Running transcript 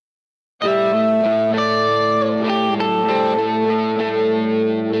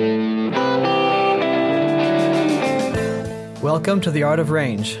Welcome to The Art of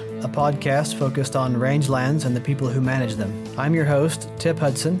Range, a podcast focused on rangelands and the people who manage them. I'm your host, Tip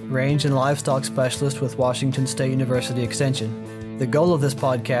Hudson, Range and Livestock Specialist with Washington State University Extension. The goal of this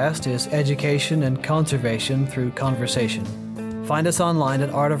podcast is education and conservation through conversation. Find us online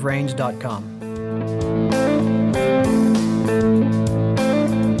at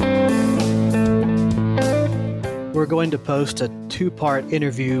artofrange.com. We're going to post a two-part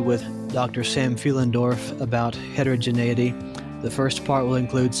interview with Dr. Sam Fuhlendorf about heterogeneity. The first part will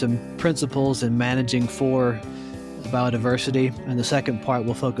include some principles in managing for biodiversity, and the second part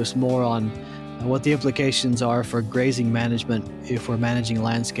will focus more on what the implications are for grazing management if we're managing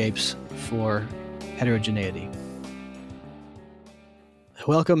landscapes for heterogeneity.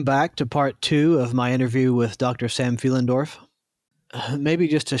 Welcome back to part two of my interview with Dr. Sam Fuhlendorf. Maybe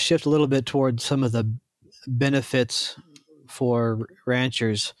just to shift a little bit towards some of the benefits for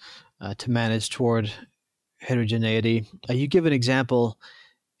ranchers to manage toward heterogeneity. You give an example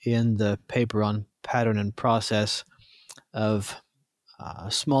in the paper on pattern and process of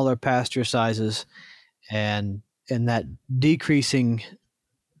smaller pasture sizes and that decreasing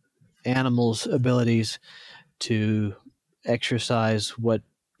animals' abilities to exercise what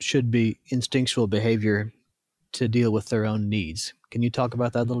should be instinctual behavior to deal with their own needs. Can you talk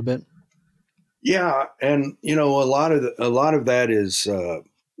about that a little bit? Yeah, and a lot of that is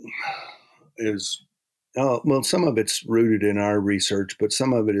well, some of it's rooted in our research, but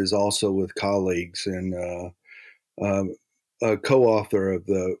some of it is also with colleagues. And a co-author of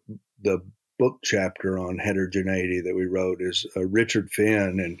the book chapter on heterogeneity that we wrote is Richard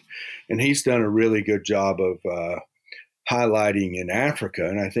Finn, and he's done a really good job of highlighting in Africa,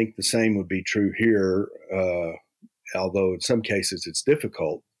 and I think the same would be true here, although in some cases it's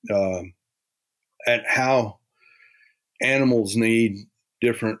difficult, at how animals need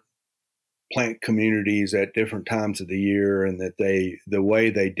different plant communities at different times of the year, and that the way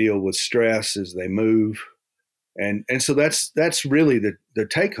they deal with stress as they move, and so that's really the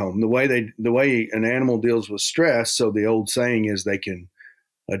take home, the way an animal deals with stress. So the old saying is they can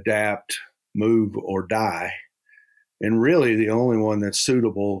adapt, move, or die, and really the only one that's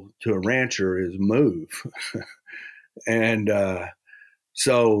suitable to a rancher is move. And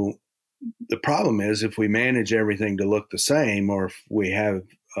so the problem is if we manage everything to look the same, or if we have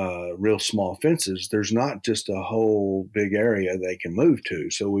real small fences, there's not just a whole big area they can move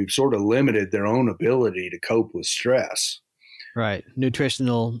to. So we've sort of limited their own ability to cope with stress. Right.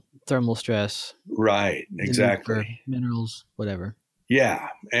 Nutritional, thermal stress. Right. Exactly. Minerals, whatever. Yeah.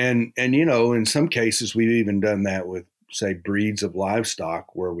 And in some cases, we've even done that with, say, breeds of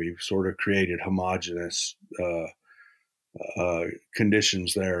livestock where we've sort of created homogeneous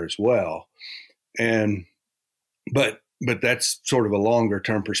conditions there as well. But that's sort of a longer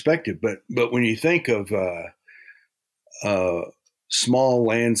term perspective. But when you think of small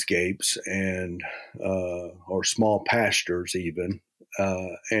landscapes and or small pastures even,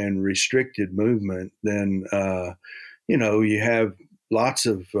 and restricted movement, then you have lots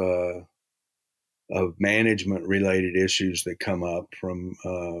of management related issues that come up from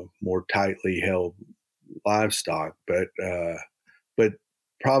more tightly held livestock. But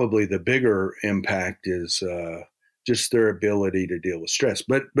probably the bigger impact is just their ability to deal with stress.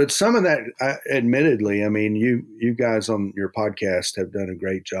 But some of that, admittedly, I mean, you guys on your podcast have done a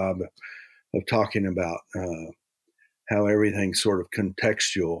great job of talking about how everything's sort of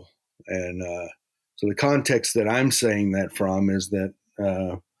contextual. And so the context that I'm saying that from is that,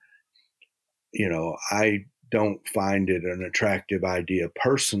 I don't find it an attractive idea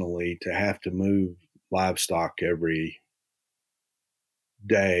personally to have to move livestock every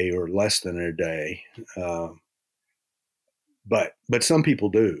day or less than a day. But some people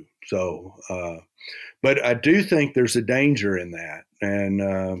do. So, but I do think there's a danger in that. And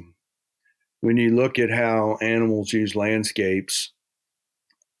when you look at how animals use landscapes,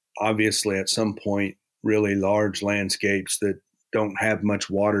 obviously at some point, really large landscapes that don't have much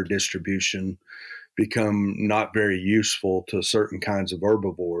water distribution become not very useful to certain kinds of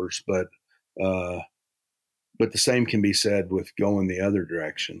herbivores. But the same can be said with going the other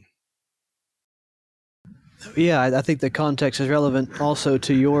direction. Yeah, I think the context is relevant also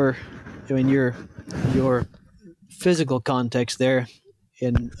to your physical context there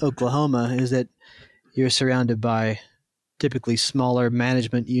in Oklahoma, is that you're surrounded by typically smaller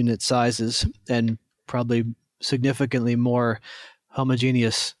management unit sizes and probably significantly more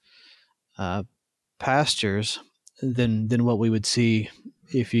homogeneous pastures than what we would see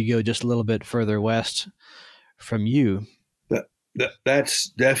if you go just a little bit further west from you. That's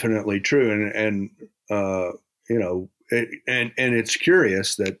definitely true, and it's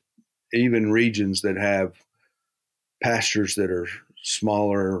curious that even regions that have pastures that are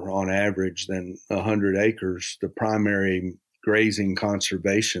smaller on average than 100 acres, the primary grazing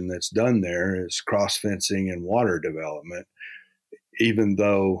conservation that's done there is cross fencing and water development, even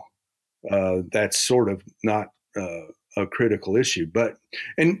though that's sort of not a critical issue. But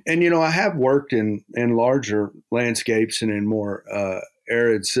and I have worked in larger landscapes and in more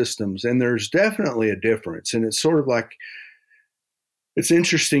arid systems, and there's definitely a difference. And it's sort of like, it's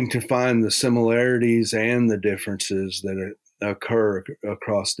interesting to find the similarities and the differences that occur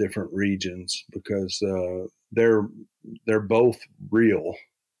across different regions, because they're both real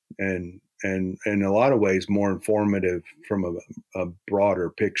and in a lot of ways more informative from a broader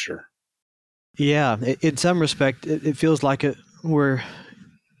picture. Yeah, in some respect, it feels like we're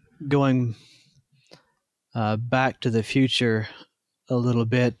going back to the future a little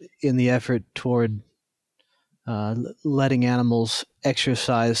bit in the effort toward letting animals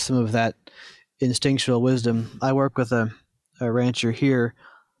exercise some of that instinctual wisdom. I work with a rancher here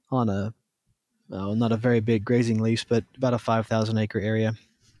on not a very big grazing lease, but about a 5,000 acre area.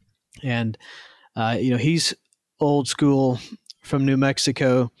 And, he's old school from New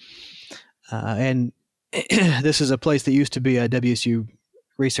Mexico. And this is a place that used to be a WSU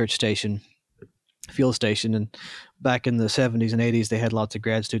research station, field station. And back in the 70s and 80s, they had lots of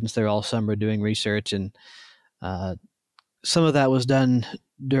grad students there all summer doing research. And some of that was done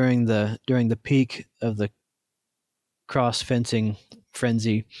during the peak of the cross fencing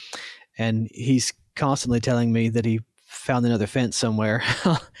frenzy. And he's constantly telling me that he found another fence somewhere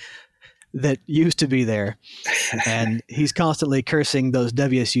that used to be there. And he's constantly cursing those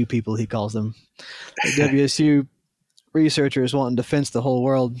WSU people, he calls them. WSU researchers wanting to fence the whole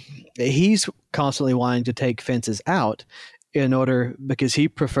world. He's constantly wanting to take fences out because he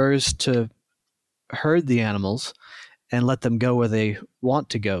prefers to herd the animals and let them go where they want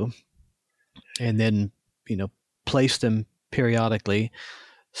to go, and then, place them periodically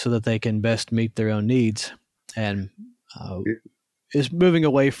so that they can best meet their own needs, and is moving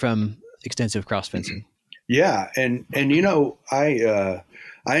away from extensive cross fencing. Yeah, and I encounter,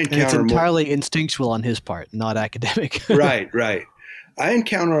 and it's entirely instinctual on his part, not academic. Right. I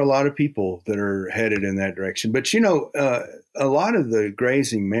encounter a lot of people that are headed in that direction, but a lot of the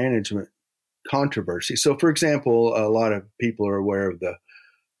grazing management controversy. So, for example, a lot of people are aware of the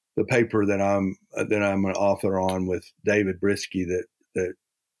paper that I'm an author on with David Brisky that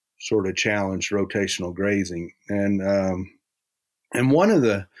sort of challenged rotational grazing, and one of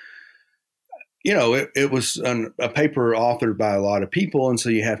the, it was a paper authored by a lot of people, and so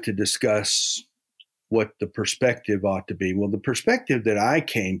you have to discuss what the perspective ought to be. Well, the perspective that I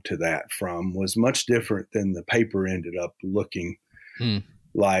came to that from was much different than the paper ended up looking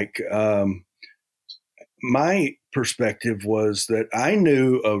like. My perspective was that I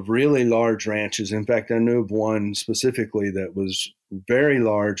knew of really large ranches. In fact, I knew of one specifically that was very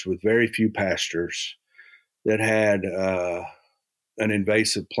large with very few pastures that had an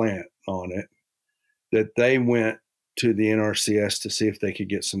invasive plant on it, that they went to the NRCS to see if they could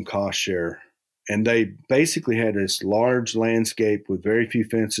get some cost share. And they basically had this large landscape with very few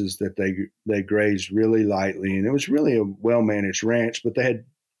fences that they grazed really lightly. And it was really a well-managed ranch, but they had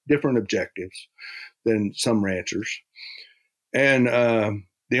different objectives than some ranchers. And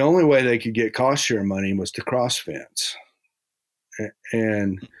the only way they could get cost share money was to cross fence.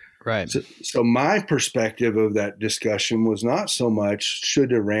 And right. So my perspective of that discussion was not so much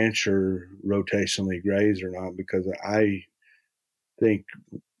should a rancher rotationally graze or not, because I think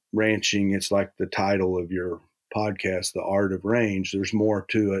ranching, it's like the title of your podcast, The Art of Range. There's more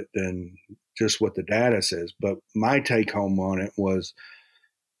to it than just what the data says. But my take home on it was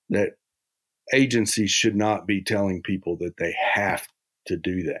that agencies should not be telling people that they have to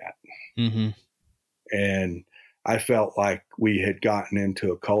do that. Mm-hmm. And I felt like we had gotten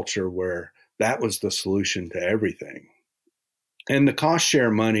into a culture where that was the solution to everything. And the cost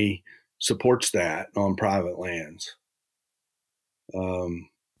share money supports that on private lands.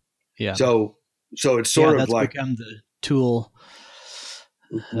 Yeah. So it's sort of like become the tool.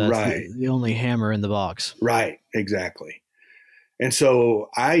 Right. The only hammer in the box. Right. Exactly. And so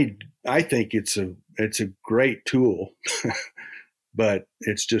I think it's a great tool, but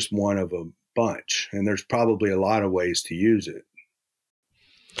it's just one of a bunch, and there's probably a lot of ways to use it.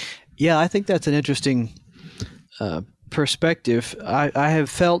 Yeah, I think that's an interesting perspective. I have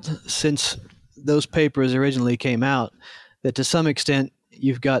felt since those papers originally came out that to some extent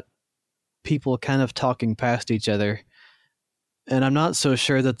you've got people kind of talking past each other, and I'm not so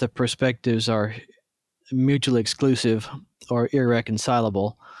sure that the perspectives are mutually exclusive or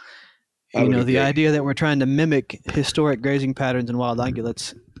irreconcilable. The idea that we're trying to mimic historic grazing patterns in wild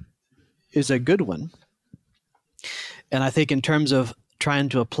ungulates is a good one. And I think in terms of trying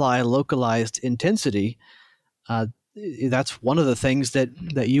to apply localized intensity, that's one of the things that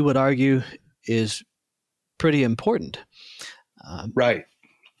you would argue is pretty important. Right.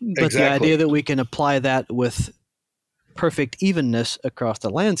 But the idea Exactly. that we can apply that with perfect evenness across the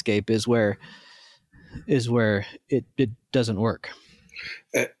landscape is where it doesn't work.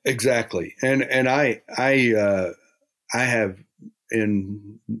 Exactly. And I have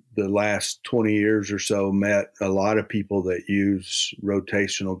in the last 20 years or so met a lot of people that use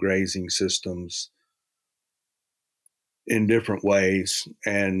rotational grazing systems in different ways,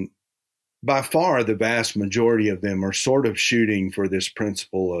 and by far the vast majority of them are sort of shooting for this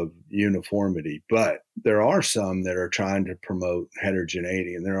principle of uniformity, but there are some that are trying to promote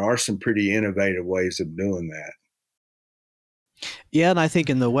heterogeneity, and there are some pretty innovative ways of doing that. Yeah, and I think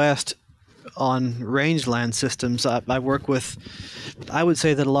in the West, on rangeland systems, I work with, I would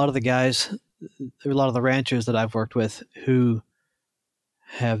say that a lot of the guys, a lot of the ranchers that I've worked with who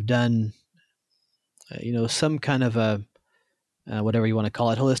have done, some kind of a, whatever you want to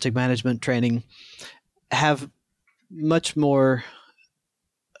call it, holistic management training, have much more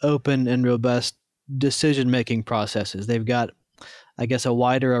open and robust decision making processes. They've got, I guess, a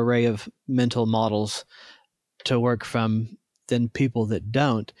wider array of mental models to work from than people that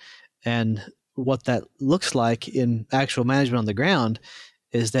don't. And what that looks like in actual management on the ground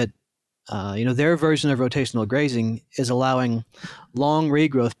is that their version of rotational grazing is allowing long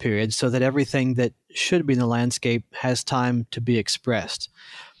regrowth periods so that everything that should be in the landscape has time to be expressed.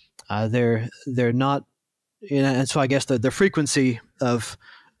 They're not, and so I guess the frequency of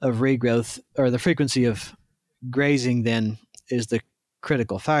regrowth, or the frequency of grazing, then is the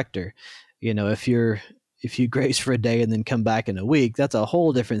critical factor. If you graze for a day and then come back in a week, that's a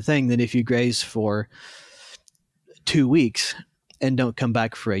whole different thing than if you graze for 2 weeks and don't come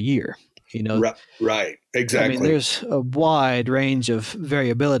back for a year. Right. I mean, Exactly. there's a wide range of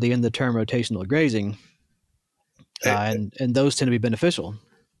variability in the term rotational grazing, and those tend to be beneficial.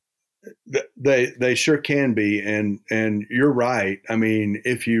 They sure can be, and you're right. I mean,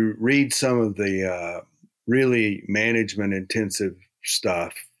 if you read some of the really management intensive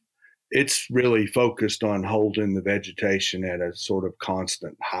stuff, it's really focused on holding the vegetation at a sort of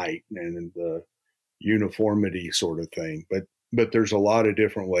constant height and the uniformity sort of thing. But there's a lot of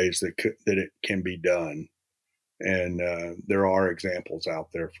different ways that it can be done, and there are examples out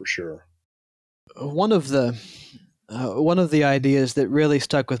there for sure. One of the ideas that really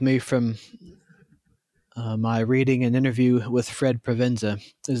stuck with me from my reading and interview with Fred Provenza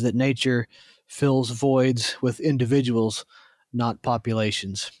is that nature fills voids with individuals, not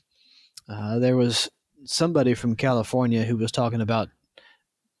populations. There was somebody from California who was talking about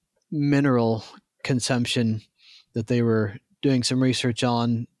mineral consumption that they were doing some research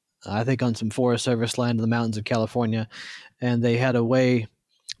on, I think on some Forest Service land in the mountains of California, and they had a way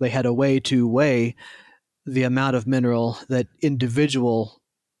to weigh the amount of mineral that individual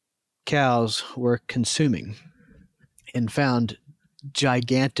cows were consuming, and found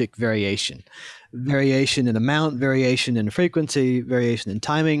gigantic variation in amount, variation in frequency, variation in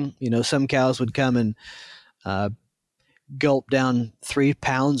timing. Some cows would come and gulp down 3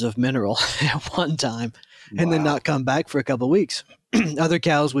 pounds of mineral at one time and then Wow. not come back for a couple of weeks. Other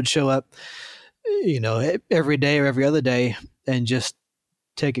cows would show up, every day or every other day and just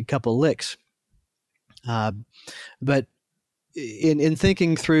take a couple licks. But in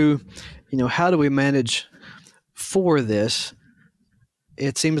thinking through, how do we manage for this?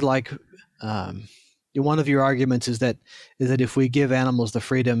 It seems like one of your arguments is that if we give animals the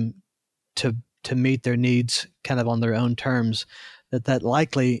freedom to meet their needs kind of on their own terms, that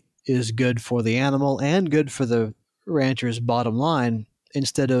likely is good for the animal and good for the rancher's bottom line,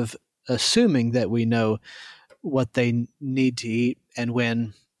 instead of assuming that we know what they need to eat and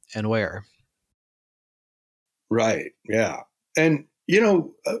when and where. Right. Yeah. And,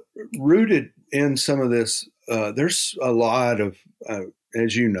 rooted in some of this, there's a lot of,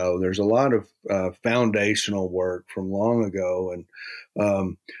 as you know, there's a lot of foundational work from long ago.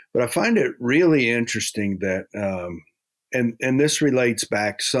 But I find it really interesting that, and this relates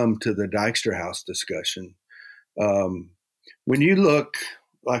back some to the Dijkstra House discussion. When you look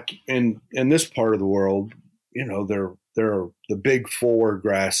like in this part of the world, there are the big four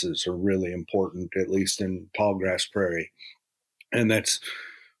grasses are really important, at least in tall grass prairie, and that's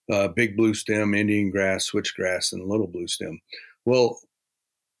big blue stem, Indian grass, switchgrass, and little blue stem. Well,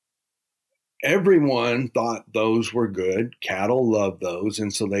 everyone thought those were good. Cattle love those,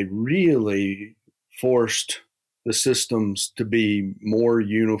 and so they really forced the systems to be more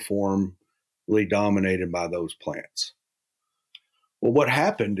uniformly dominated by those plants. Well, what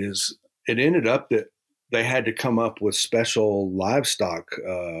happened is it ended up that they had to come up with special livestock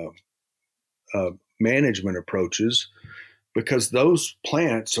management approaches, because those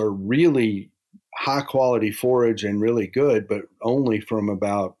plants are really high quality forage and really good, but only from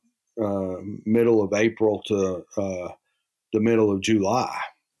about middle of April to the middle of July.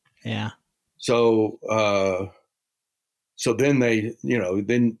 Yeah. So so then they,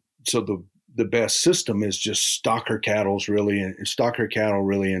 so the best system is just stocker cattle really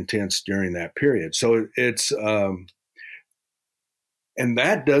intense during that period. So it's and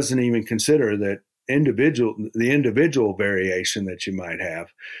that doesn't even consider that the individual variation that you might have,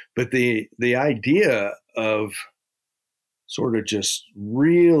 but the idea of sort of just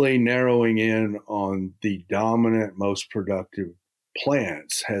really narrowing in on the dominant, most productive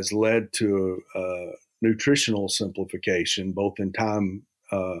plants has led to nutritional simplification, both in time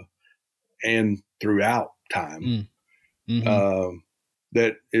and throughout time, Mm-hmm.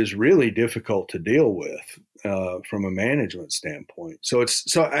 that is really difficult to deal with from a management standpoint. So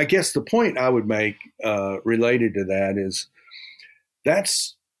I guess the point I would make related to that is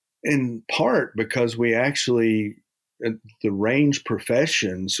that's in part because we actually, the range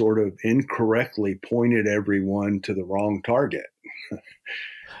profession sort of incorrectly pointed everyone to the wrong target.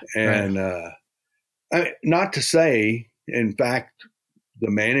 And not to say, in fact, the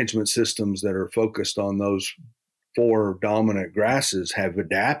management systems that are focused on those 4 dominant grasses have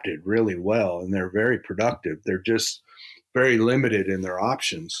adapted really well, and they're very productive. They're just very limited in their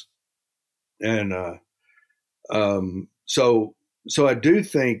options. And so I do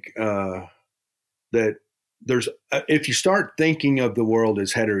think that there's, if you start thinking of the world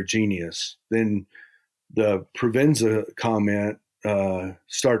as heterogeneous, then the Provenza comment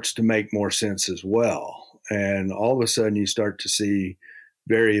starts to make more sense as well. And all of a sudden you start to see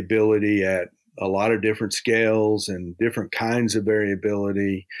variability at a lot of different scales and different kinds of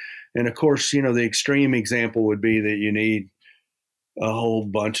variability. And of course, the extreme example would be that you need a whole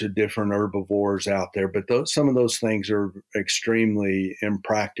bunch of different herbivores out there, but some of those things are extremely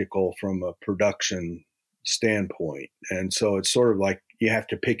impractical from a production standpoint. And so it's sort of like you have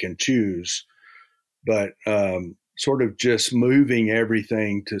to pick and choose, but sort of just moving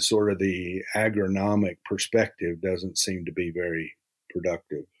everything to sort of the agronomic perspective doesn't seem to be very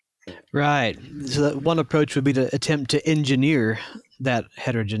productive. Right. So one approach would be to attempt to engineer that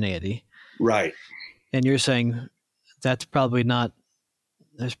heterogeneity. Right. And you're saying that's probably not,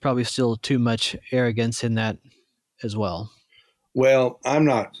 there's probably still too much arrogance in that as well. Well, I'm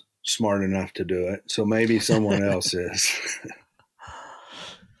not smart enough to do it, so maybe someone else is.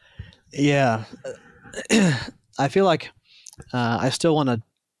 Yeah. I feel like I still want to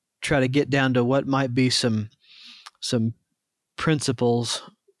try to get down to what might be some principles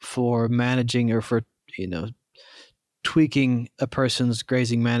for managing or for tweaking a person's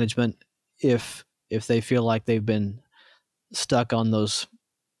grazing management if they feel like they've been stuck on those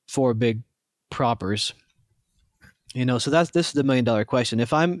 4 big propers. So this is the $1 million question.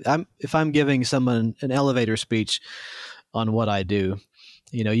 If I'm giving someone an elevator speech on what I do,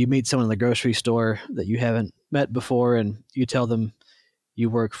 you meet someone in the grocery store that you haven't met before, and you tell them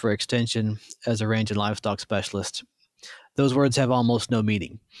you work for Extension as a range and livestock specialist. Those words have almost no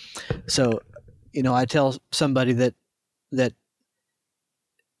meaning. So, I tell somebody that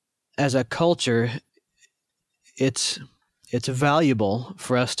as a culture, it's valuable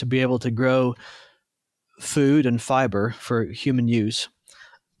for us to be able to grow food and fiber for human use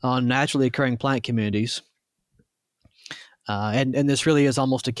on naturally occurring plant communities. And this really is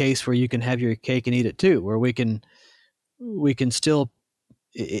almost a case where you can have your cake and eat it too, where we can still,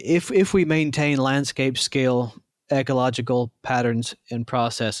 if we maintain landscape scale ecological patterns and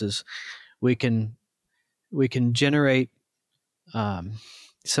processes, we can generate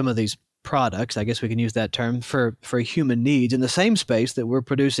some of these products, I guess we can use that term, for human needs in the same space that we're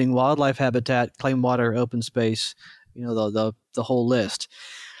producing wildlife habitat, clean water, open space, the whole list.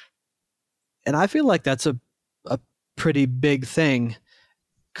 And I feel like that's a pretty big thing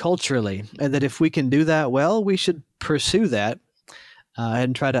culturally, and that if we can do that well, we should pursue that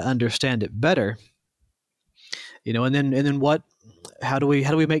and try to understand it better. And then how do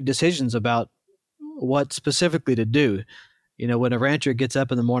we make decisions about what specifically to do? When a rancher gets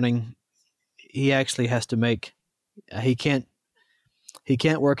up in the morning, he actually has to make, he can't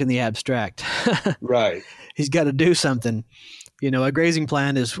work in the abstract. Right. He's got to do something. A grazing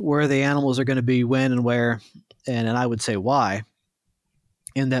plan is where the animals are going to be, when and where, and I would say why.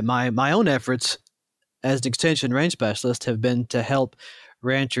 And that my own efforts as an extension range specialist have been to help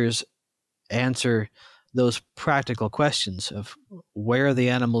ranchers answer those practical questions of where the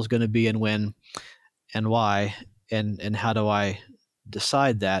animal is going to be and when and why, and how do I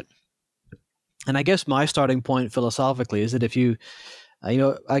decide that. And I guess my starting point philosophically is that if you,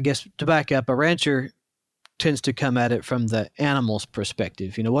 I guess to back up, a rancher tends to come at it from the animal's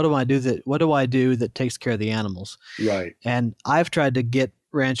perspective. What do I do that takes care of the animals? Right. And I've tried to get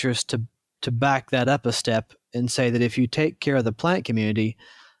ranchers to back that up a step and say that if you take care of the plant community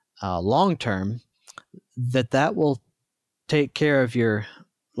long term, that will take care of your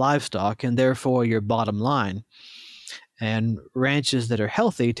livestock and therefore your bottom line. And ranches that are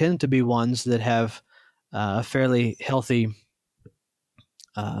healthy tend to be ones that have a fairly healthy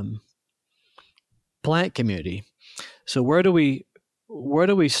um, plant community. So where do we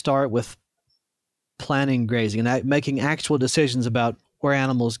start with planning grazing and making actual decisions about where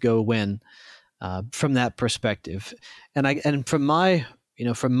animals go when, from that perspective? And from my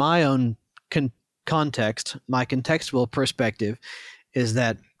own context, my contextual perspective is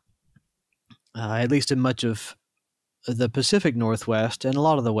that at least in much of the Pacific Northwest and a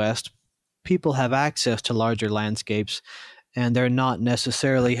lot of the West, people have access to larger landscapes, and they're not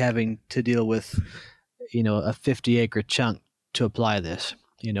necessarily having to deal with a 50-acre chunk to apply this.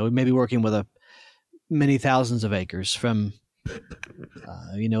 We may be working with many thousands of acres, from a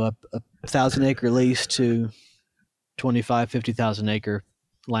 1,000-acre lease to 50,000 acre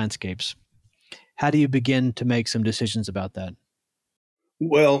landscapes. How do you begin to make some decisions about that?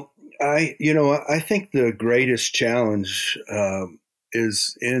 Well, I think the greatest challenge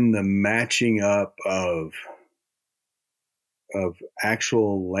is in the matching up of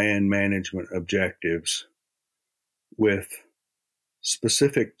actual land management objectives with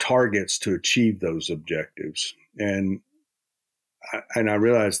specific targets to achieve those objectives. And I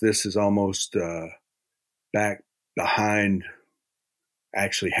realize this is almost back behind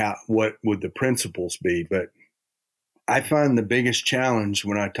actually what would the principles be, but I find the biggest challenge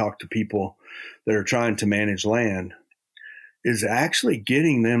when I talk to people that are trying to manage land is actually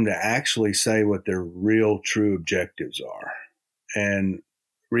getting them to actually say what their real true objectives are. And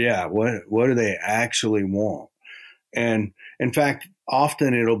yeah, what do they actually want? And in fact,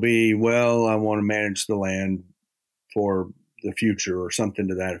 often it'll be, well, I want to manage the land for the future or something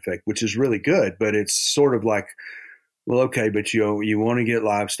to that effect, which is really good, but it's sort of like, well, okay, but you want to get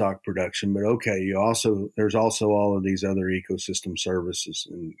livestock production, but okay, there's also all of these other ecosystem services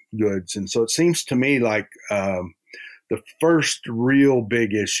and goods, and so it seems to me like the first real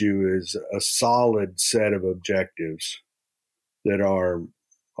big issue is a solid set of objectives that are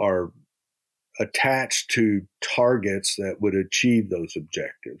attached to targets that would achieve those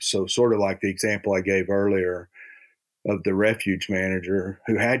objectives. So sort of like the example I gave earlier of the refuge manager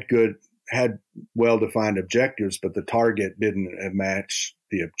who had well-defined objectives, but the target didn't match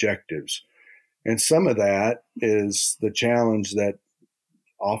the objectives. And some of that is the challenge that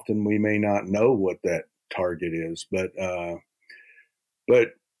often we may not know what that target is, but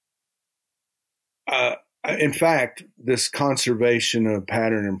in fact, this conservation of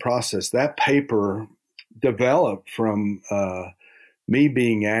pattern and process, that paper developed from me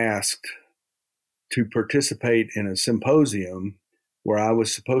being asked to participate in a symposium where I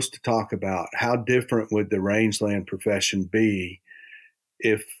was supposed to talk about how different would the rangeland profession be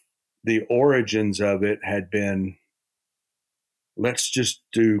if the origins of it had been, let's just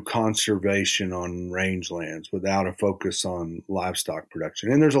do conservation on rangelands without a focus on livestock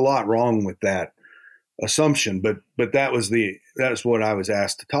production. And there's a lot wrong with that assumption, but that's what I was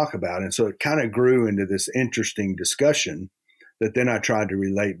asked to talk about. And so it kind of grew into this interesting discussion that then I tried to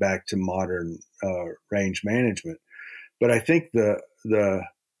relate back to modern range management. But I think the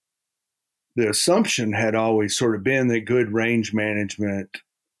assumption had always sort of been that good range management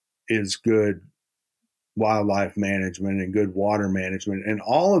is good wildlife management and good water management, and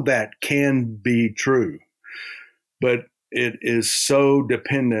all of that can be true, but it is so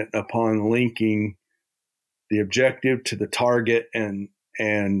dependent upon linking the objective to the target and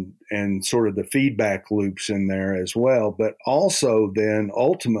sort of the feedback loops in there as well, but also then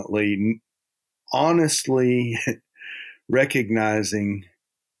ultimately honestly recognizing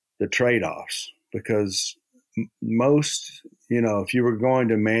the trade-offs, because most, if you were going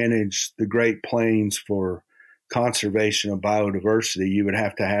to manage the Great Plains for conservation of biodiversity, you would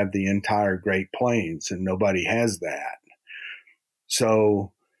have to have the entire Great Plains, and nobody has that.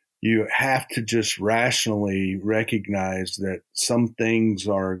 So you have to just rationally recognize that some things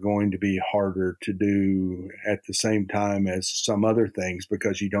are going to be harder to do at the same time as some other things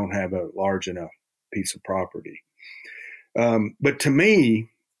because you don't have a large enough piece of property. But to me,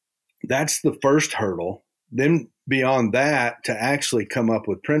 that's the first hurdle. Then beyond that, to actually come up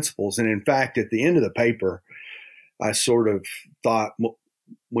with principles. And in fact, at the end of the paper, I sort of thought,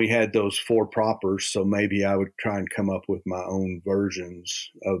 we had those four propers, so maybe I would try and come up with my own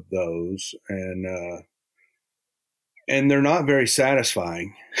versions of those, and they're not very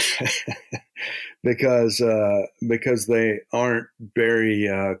satisfying because they aren't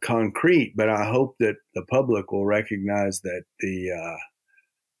very concrete. But I hope that the public will recognize that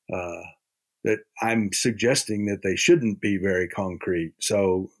that I'm suggesting that they shouldn't be very concrete.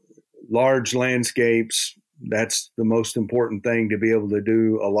 So large landscapes, that's the most important thing, to be able to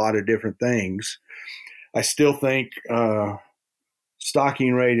do a lot of different things. I still think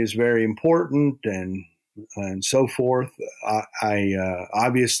stocking rate is very important, and so forth. I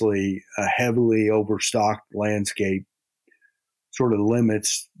obviously a heavily overstocked landscape sort of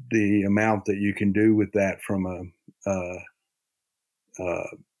limits the amount that you can do with that from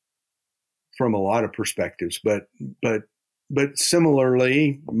a lot of perspectives. But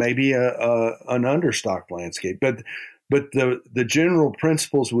similarly, maybe an understocked landscape. But the general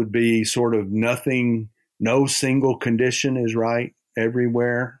principles would be sort of nothing. No single condition is right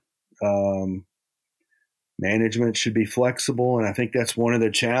everywhere. Management should be flexible, and I think that's one of the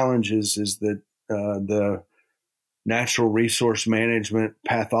challenges, is that the natural resource management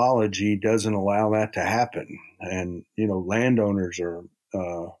pathology doesn't allow that to happen. And landowners are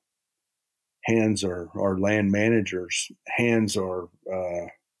hands or land managers' hands are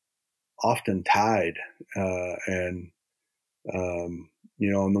often tied, and on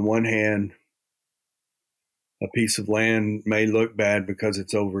the one hand, a piece of land may look bad because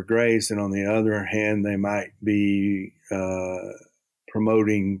it's overgrazed, and on the other hand, they might be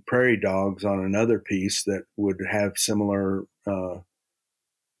promoting prairie dogs on another piece that would have similar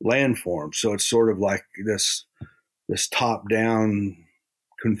landforms. So it's sort of like this top-down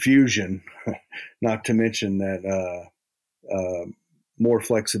confusion. Not to mention that more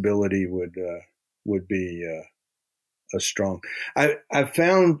flexibility would be a strong. I've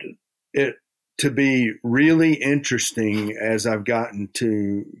found it to be really interesting as I've gotten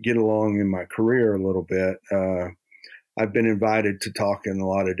to get along in my career a little bit. I've been invited to talk in a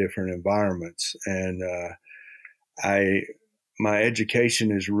lot of different environments, and my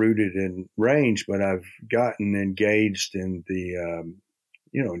education is rooted in range, but I've gotten engaged in the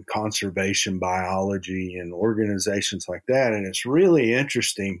in conservation biology and organizations like that, and it's really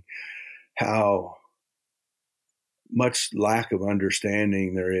interesting how much lack of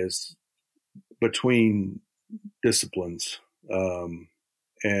understanding there is between disciplines.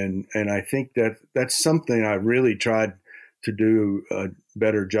 And I think that that's something I really tried to do a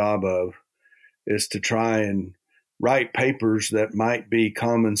better job of, is to try and write papers that might be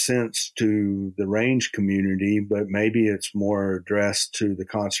common sense to the range community, but maybe it's more addressed to the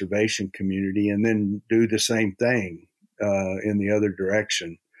conservation community, and then do the same thing in the other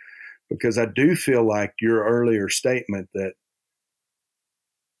direction. Because I do feel like your earlier statement that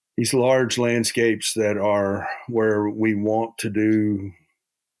these large landscapes that are where we want to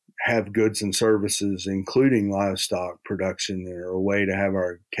have goods and services, including livestock production, or a way to have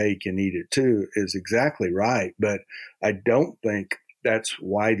our cake and eat it too, is exactly right. But I don't think that's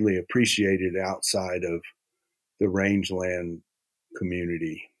widely appreciated outside of the rangeland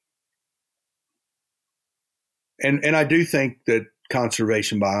community. And I do think that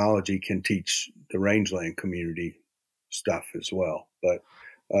conservation biology can teach the rangeland community stuff as well. But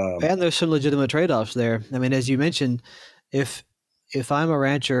and there's some legitimate trade-offs there. I mean, as you mentioned, if I'm a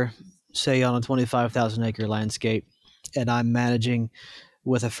rancher, say on a 25,000 acre landscape, and I'm managing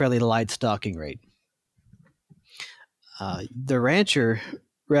with a fairly light stocking rate, the rancher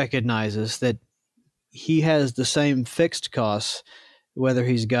recognizes that he has the same fixed costs whether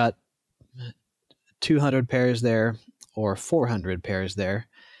he's got 200 pairs there or 400 pairs there.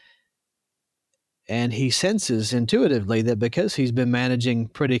 And he senses intuitively that because he's been managing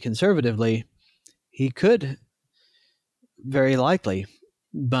pretty conservatively, he could very likely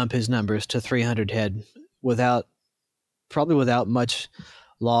bump his numbers to 300 head probably without much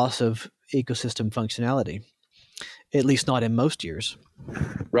loss of ecosystem functionality, at least not in most years.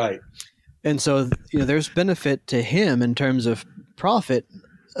 Right. And so, there's benefit to him in terms of profit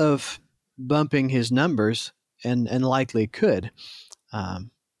of bumping his numbers, and likely could.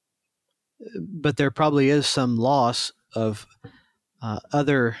 But there probably is some loss of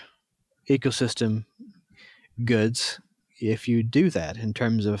other ecosystem goods if you do that in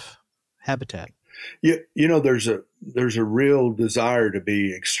terms of habitat. Yeah, there's a real desire to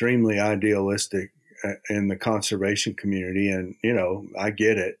be extremely idealistic in the conservation community, and I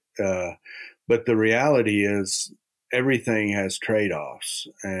get it. But the reality is everything has trade-offs,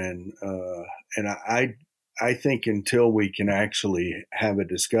 and I think until we can actually have a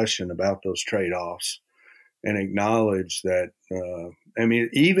discussion about those trade-offs and acknowledge that I mean,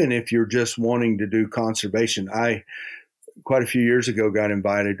 even if you're just wanting to do conservation, I quite a few years ago got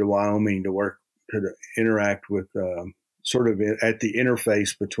invited to Wyoming to work to interact with sort of at the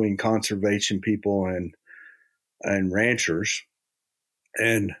interface between conservation people and ranchers,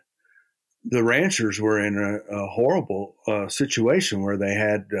 and the ranchers were in a horrible situation where they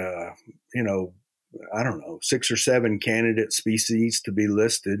had I don't know, 6 or 7 candidate species to be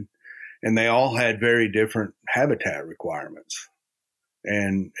listed, and they all had very different habitat requirements.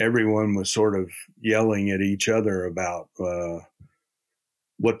 And everyone was sort of yelling at each other about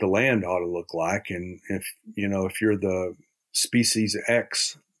what the land ought to look like. And if you're the species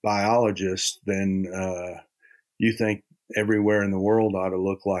X biologist, then you think everywhere in the world ought to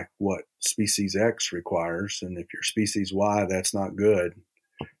look like what species X requires. And if you're species Y, that's not good.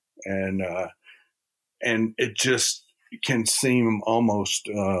 And it just can seem almost,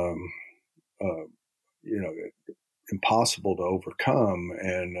 impossible to overcome.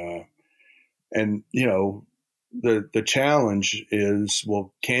 And the challenge is,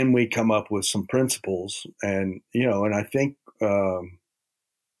 well, can we come up with some principles? And I think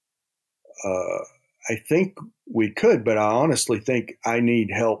we could, but I honestly think I need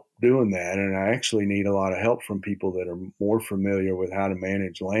help doing that, and I actually need a lot of help from people that are more familiar with how to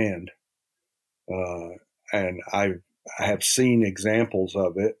manage land. And I have seen examples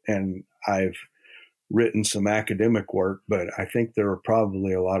of it, and I've written some academic work, but I think there are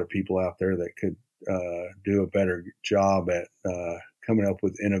probably a lot of people out there that could do a better job at coming up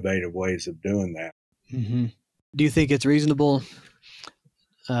with innovative ways of doing that. Mm-hmm. Do you think it's reasonable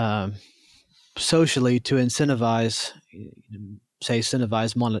socially to incentivize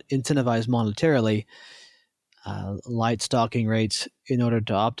monetarily light stocking rates in order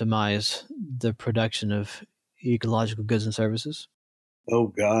to optimize the production of ecological goods and services? Oh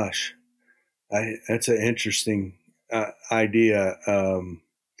gosh, that's an interesting idea.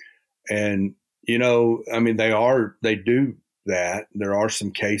 And I mean, they do that. There are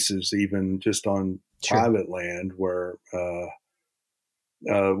some cases even just on private land where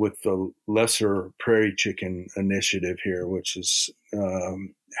with the Lesser Prairie Chicken Initiative here, which has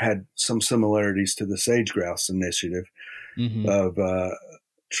had some similarities to the Sage Grouse Initiative, mm-hmm. of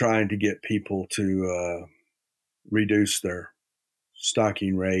trying to get people to reduce their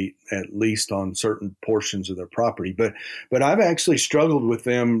stocking rate, at least on certain portions of their property. But I've actually struggled with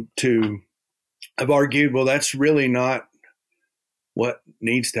them I've argued, well, that's really not what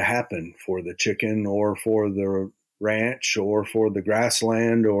needs to happen for the chicken or for the ranch or for the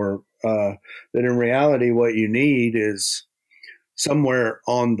grassland, or that in reality what you need is somewhere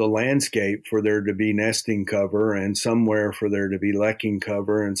on the landscape for there to be nesting cover, and somewhere for there to be lecking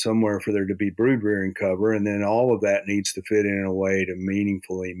cover, and somewhere for there to be brood rearing cover, and then all of that needs to fit in a way to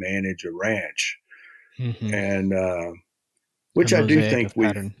meaningfully manage a ranch. Mm-hmm. And which I do think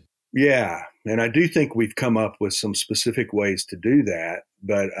and I do think we've come up with some specific ways to do that,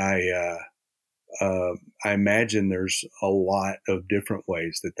 but I imagine there's a lot of different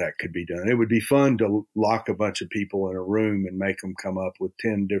ways that could be done. It would be fun to lock a bunch of people in a room and make them come up with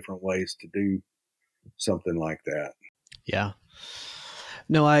 10 different ways to do something like that. Yeah.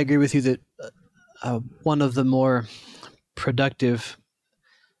 No, I agree with you that one of the more productive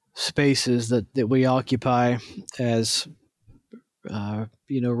spaces that we occupy as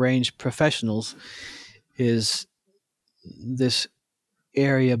range professionals is this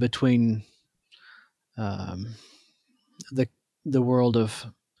area between the world of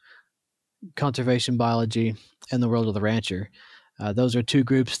conservation biology and the world of the rancher. Those are two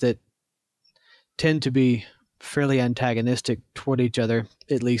groups that tend to be fairly antagonistic toward each other,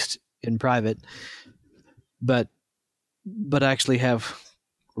 at least in private, but actually have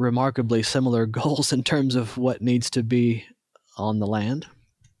remarkably similar goals in terms of what needs to be on the land.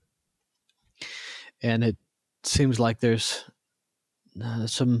 And it seems like there's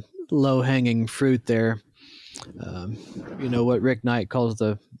some low-hanging fruit there. What Rick Knight calls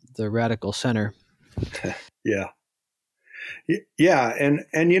the radical center. Yeah. And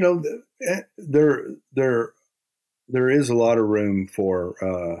there is a lot of room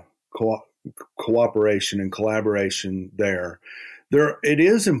for cooperation and collaboration there. It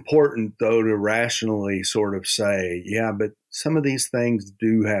is important, though, to rationally sort of say, yeah, but some of these things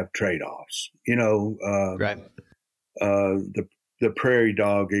do have trade-offs. Right. The prairie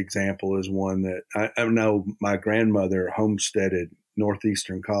dog example is one that I know. My grandmother homesteaded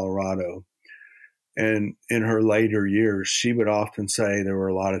northeastern Colorado, and in her later years, she would often say there were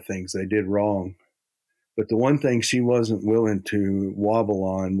a lot of things they did wrong. But the one thing she wasn't willing to wobble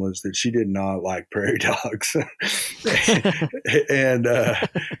on was that she did not like prairie dogs.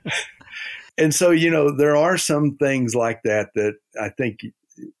 And so, there are some things like that I think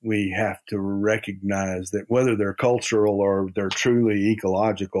we have to recognize, that whether they're cultural or they're truly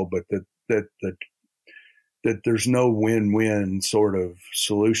ecological, but that there's no win-win sort of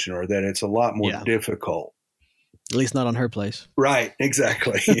solution, or that it's a lot more difficult. At least not on her place. Right.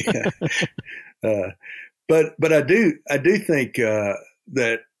 Exactly. But I do think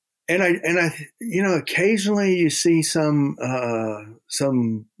that, and I, occasionally you see some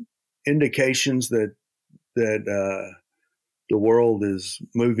indications that the world is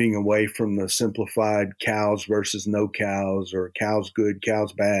moving away from the simplified cows versus no cows, or cows good,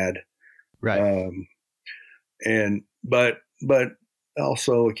 cows bad. Right. But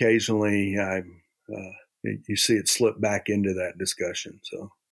also occasionally you see it slip back into that discussion.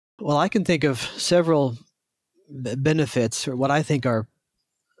 So, well, I can think of several benefits, or what I think are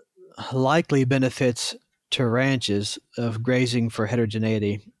likely benefits to ranches of grazing for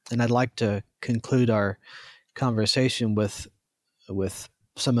heterogeneity, and I'd like to conclude our conversation with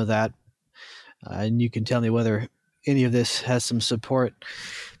some of that, and you can tell me whether any of this has some support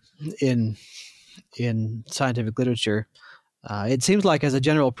in scientific literature. It seems like, as a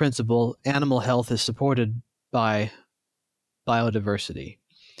general principle, animal health is supported by biodiversity.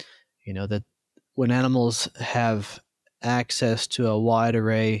 That when animals have access to a wide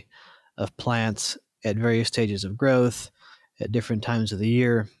array of plants at various stages of growth at different times of the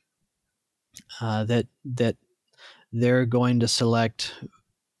year, that they're going to select,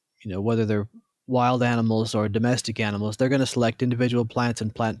 whether they're wild animals or domestic animals, they're going to select individual plants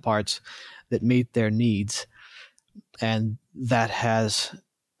and plant parts that meet their needs, and that has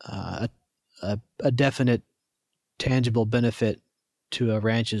a definite, tangible benefit to a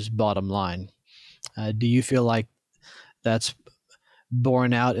ranch's bottom line. Do you feel like that's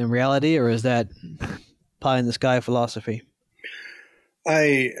borne out in reality, or is that pie in the sky philosophy?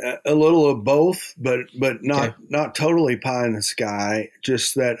 A little of both, but not totally pie in the sky.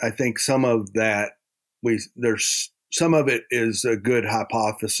 Just that I think some of that there's some of it is a good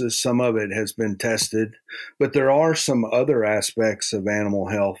hypothesis. Some of it has been tested, but there are some other aspects of animal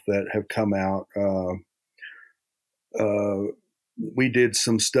health that have come out. We did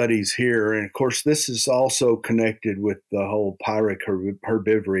some studies here, and of course, this is also connected with the whole pyrrhic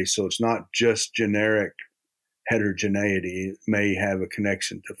herbivory. So it's not just generic heterogeneity. It may have a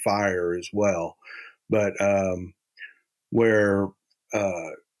connection to fire as well, but where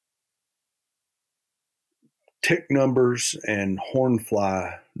tick numbers and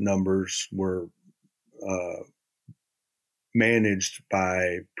hornfly numbers were managed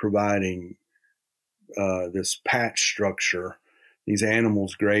by providing this patch structure, these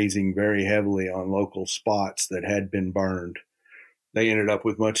animals grazing very heavily on local spots that had been burned, they ended up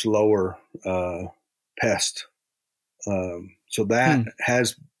with much lower pest. So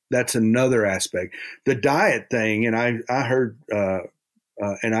that's another aspect. The diet thing, and I heard,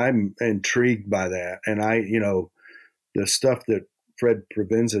 and I'm intrigued by that. And the stuff that Fred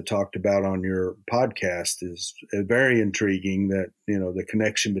Provenza talked about on your podcast is very intriguing, that, the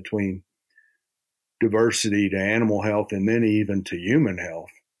connection between diversity to animal health and then even to human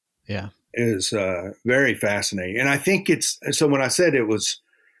health. Yeah. Is very fascinating. And I think so when I said it was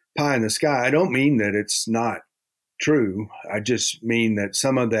pie in the sky, I don't mean that it's not true. I just mean that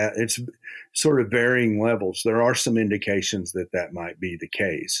some of that, it's sort of varying levels. There are some indications that might be the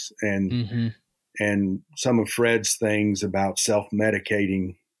case. And some of Fred's things about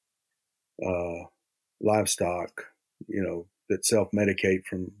self-medicating livestock, that self-medicate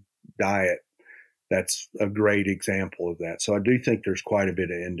from diet, that's a great example of that. So I do think there's quite a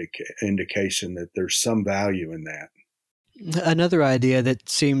bit of indication that there's some value in that. Another idea that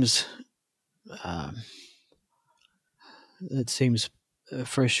seems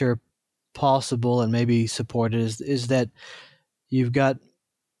for sure possible and maybe supported is that you've got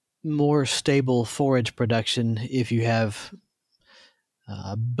more stable forage production if you have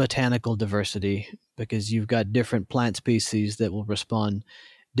botanical diversity, because you've got different plant species that will respond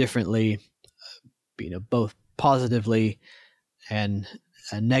differently, both positively and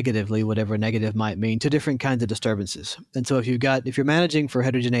negatively, whatever negative might mean, to different kinds of disturbances. And so if you're managing for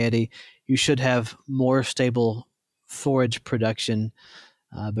heterogeneity, you should have more stable forage production,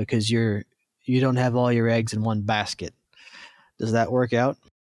 because you don't have all your eggs in one basket. Does that work out?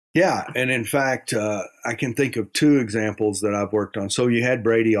 Yeah, and in fact, I can think of two examples that I've worked on. So you had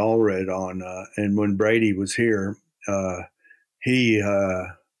Brady Allred on, and when Brady was here, he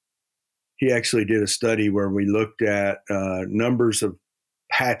actually did a study where we looked at numbers of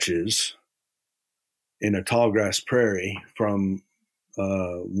patches in a tallgrass prairie from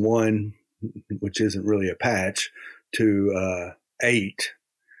 1, which isn't really a patch, to 8.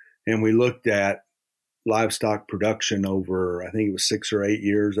 and we looked at livestock production over, I think it was 6 or 8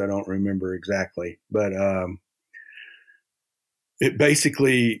 years. I don't remember exactly, but it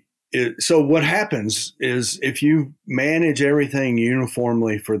basically, so what happens is if you manage everything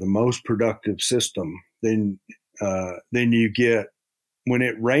uniformly for the most productive system, then you get, when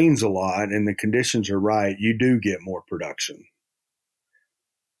it rains a lot and the conditions are right, you do get more production.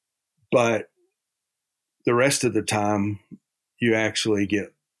 But the rest of the time, you actually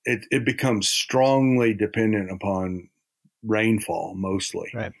get, it becomes strongly dependent upon rainfall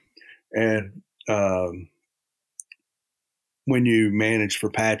mostly. Right. And when you manage for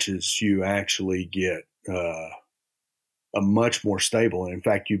patches, you actually get a much more stable. And in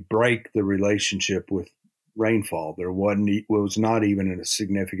fact, you break the relationship with rainfall. There was not even a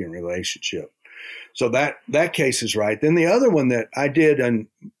significant relationship. So that case is right. Then the other one that I did in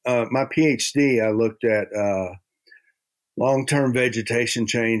my PhD, I looked at long-term vegetation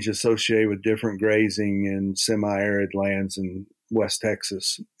change associated with different grazing in semi-arid lands in West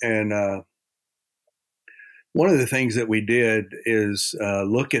Texas. And one of the things that we did is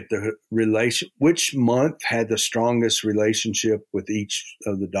look at the relation, which month had the strongest relationship with each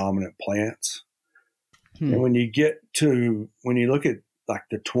of the dominant plants. And when you look at like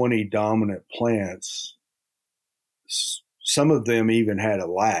the 20 dominant plants, some of them even had a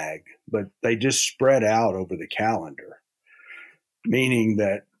lag, but they just spread out over the calendar, meaning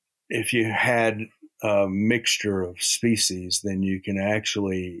that if you had a mixture of species, then you can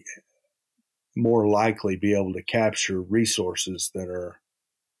actually more likely be able to capture resources that are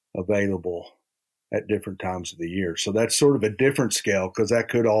available at different times of the year. So that's sort of a different scale, because that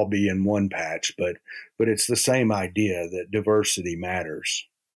could all be in one patch, but it's the same idea that diversity matters.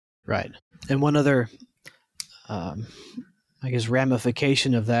 Right. And one other, I guess,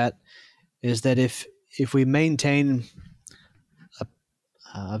 ramification of that is that if we maintain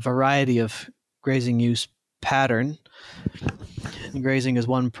a variety of grazing use pattern, and grazing is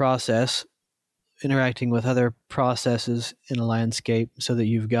one process interacting with other processes in a landscape, so that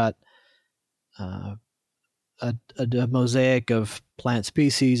you've got a mosaic of plant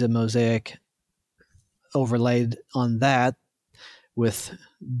species, a mosaic overlaid on that with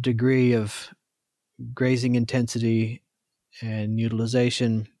degree of grazing intensity and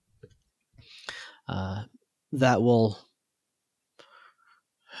utilization, that will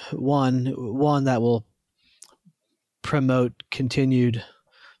one that will promote continued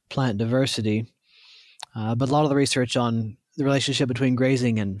plant diversity. But a lot of the research on the relationship between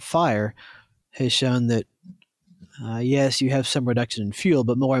grazing and fire has shown that yes, you have some reduction in fuel,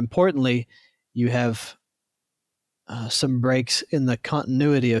 but more importantly, you have some breaks in the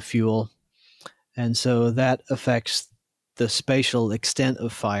continuity of fuel, and so that affects the spatial extent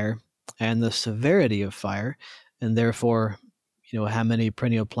of fire and the severity of fire, and therefore, how many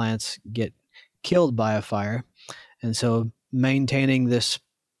perennial plants get killed by a fire. And so maintaining this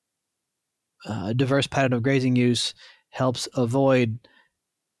diverse pattern of grazing use helps avoid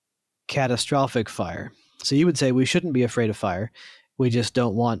catastrophic fire. So you would say we shouldn't be afraid of fire. We just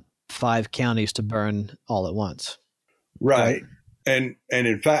don't want 5 counties to burn all at once. Right. And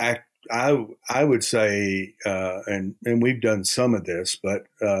in fact, I would say, and we've done some of this, but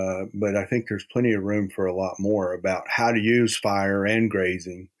I think there's plenty of room for a lot more about how to use fire and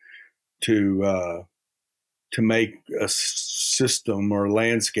grazing to make a system or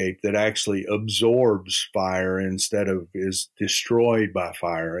landscape that actually absorbs fire instead of is destroyed by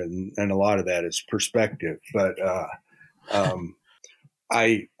fire. And a lot of that is perspective. But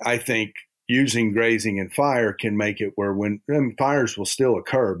I think using grazing and fire can make it where fires will still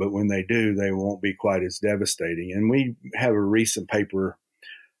occur, but when they do, they won't be quite as devastating. And we have a recent paper.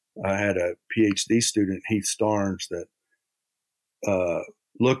 I had a PhD student, Heath Starnes, that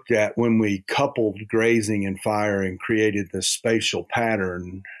looked at when we coupled grazing and fire and created this spatial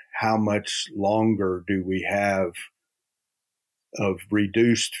pattern, how much longer do we have of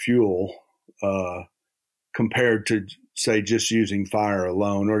reduced fuel compared to, say, just using fire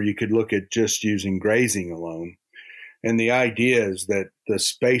alone, or you could look at just using grazing alone. And the idea is that the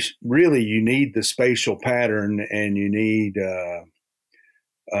space, really, you need the spatial pattern, and you need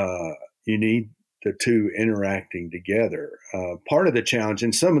the two interacting together. Part of the challenge,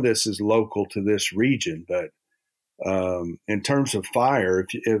 and some of this is local to this region, but in terms of fire,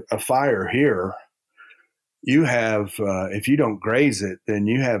 if a fire here, you have, if you don't graze it, then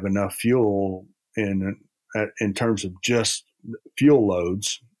you have enough fuel in terms of just fuel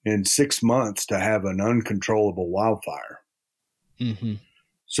loads in 6 months to have an uncontrollable wildfire. Mm-hmm.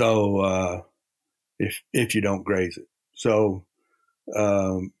 So if you don't graze it, so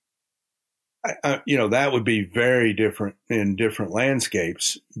that would be very different in different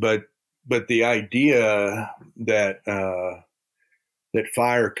landscapes. But the idea that that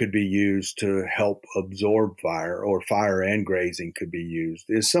fire could be used to help absorb fire, or fire and grazing could be used,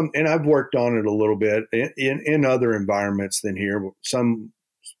 is and I've worked on it a little bit in other environments than here. Some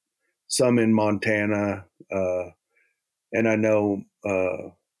in Montana, and I know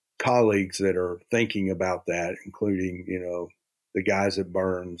colleagues that are thinking about that, including the guys at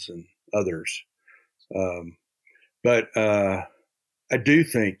Burns and others. But I do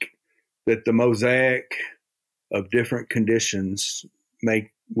think that the mosaic of different conditions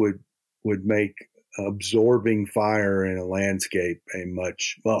would make absorbing fire in a landscape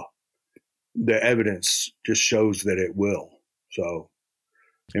the evidence just shows that it will. So,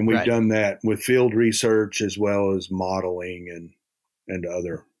 and we've done that with field research as well as modeling and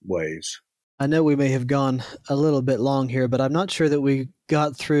other ways. I know we may have gone a little bit long here, but I'm not sure that we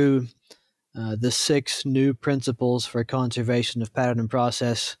got through the 6 new principles for conservation of pattern and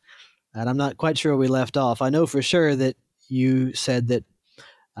process, and I'm not quite sure where we left off. I know for sure that you said that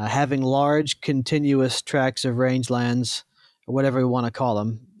having large continuous tracts of rangelands, or whatever we want to call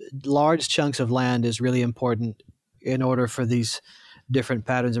them, large chunks of land is really important in order for these different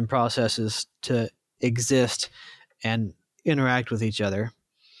patterns and processes to exist and interact with each other.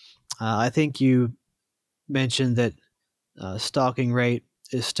 I think you mentioned that stalking rate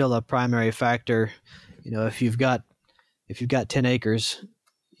is still a primary factor. If you've got 10 acres,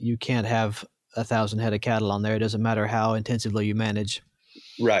 you can't have 1,000 head of cattle on there. It doesn't matter how intensively you manage.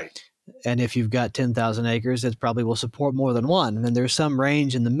 Right. And if you've got 10,000 acres, it probably will support more than one. And then there's some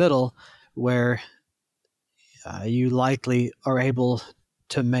range in the middle where you likely are able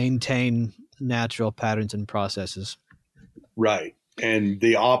to maintain natural patterns and processes. Right. And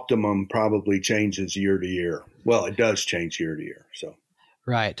the optimum probably changes year to year. Well, it does change year to year. So,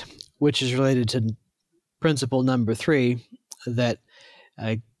 right. Which is related to principle number 3, that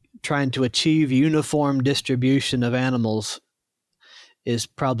trying to achieve uniform distribution of animals is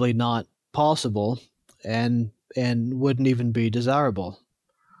probably not possible and wouldn't even be desirable.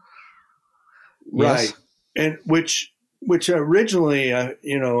 Right. Yes? And which originally, I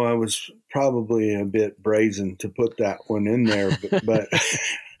was probably a bit brazen to put that one in there, but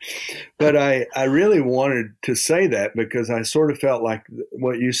but I really wanted to say that because I sort of felt like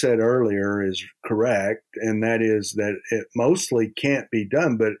what you said earlier is correct, and that is that it mostly can't be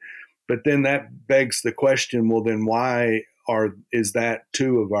done. But then that begs the question: well, then why is that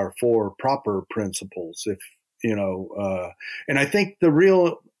 2 of our 4 proper principles? If and I think the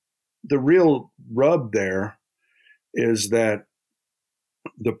real rub there is that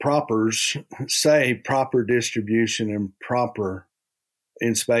the propers say proper distribution and proper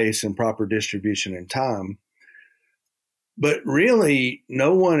in space and proper distribution in time, but really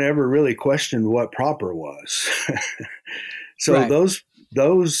no one ever really questioned what proper was. So right.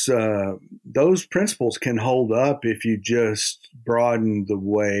 those principles can hold up if you just broaden the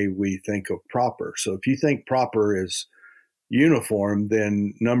way we think of proper. So if you think proper is uniform,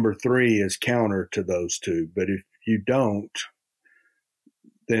 then number 3 is counter to those 2. But if you don't,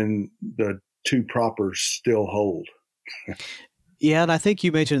 then the 2 propers still hold. Yeah, and I think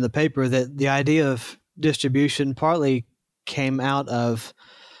you mentioned in the paper that the idea of distribution partly came out of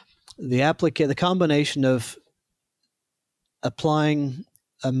the combination of applying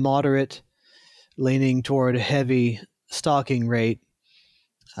a moderate leaning toward heavy stalking rate,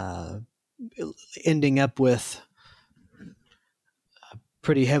 ending up with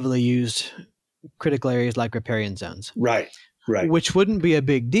pretty heavily used critical areas like riparian zones. Right. Which wouldn't be a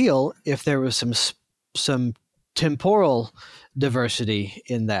big deal if there was some temporal diversity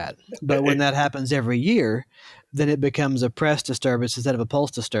in that. But when that happens every year, then it becomes a press disturbance instead of a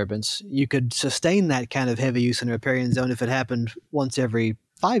pulse disturbance. You could sustain that kind of heavy use in a riparian zone if it happened once every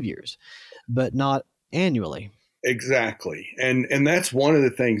 5 years, but not annually. Exactly. And that's one of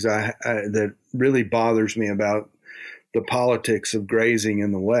the things that really bothers me about the politics of grazing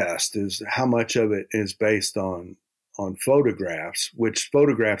in the West is how much of it is based on photographs, which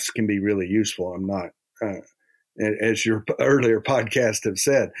photographs can be really useful. I'm not, as your earlier podcast have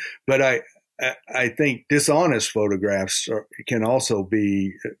said, but I think dishonest photographs can also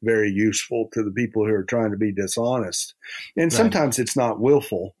be very useful to the people who are trying to be dishonest. And sometimes it's not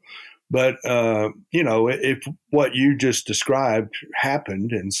willful, but if what you just described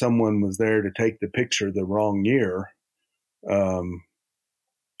happened and someone was there to take the picture the wrong year,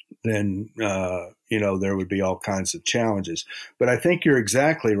 then there would be all kinds of challenges. But I think you're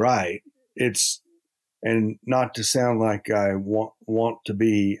exactly right. And not to sound like I want to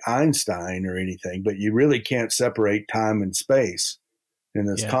be Einstein or anything, but you really can't separate time and space in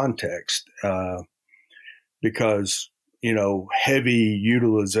this Yeah. context, because, heavy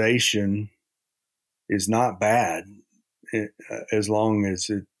utilization is not bad, as long as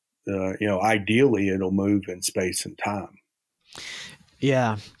it, ideally it'll move in space and time.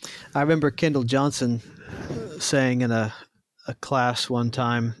 Yeah. I remember Kendall Johnson saying in a class one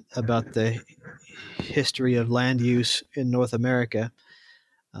time about the history of land use in North America,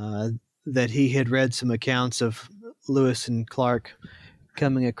 uh, that he had read some accounts of Lewis and Clark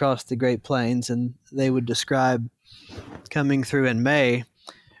coming across the Great Plains, and they would describe coming through in May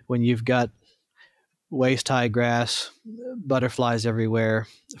when you've got waist high grass, butterflies everywhere,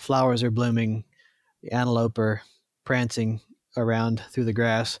 flowers are blooming, the antelope are prancing around through the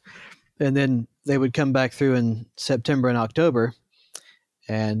grass. And then they would come back through in September and October,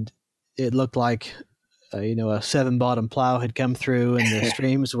 and it looked like a seven bottom plow had come through, and the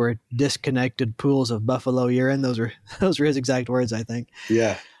streams were disconnected pools of buffalo urine. Those were his exact words, I think.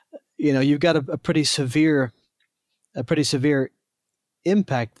 Yeah. You've got a pretty severe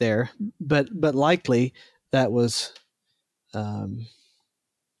impact there, but likely that was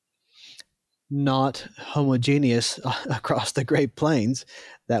not homogeneous across the Great Plains.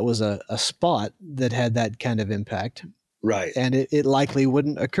 That was a spot that had that kind of impact, Right. and it likely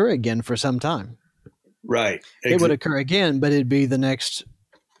wouldn't occur again for some time. Right. It would occur again, but it'd be the next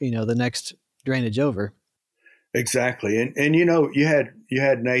drainage over. Exactly. And you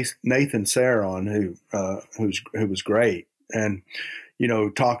had Nathan Sayre on, who was great, and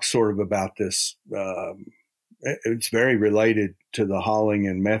talked sort of about this. It's very related to the Holling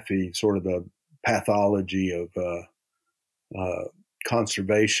and Mephi, sort of the pathology of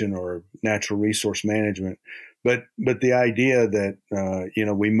conservation or natural resource management. But the idea that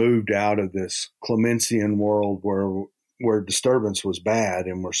we moved out of this Clemensian world where disturbance was bad,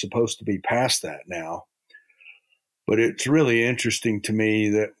 and we're supposed to be past that now. But it's really interesting to me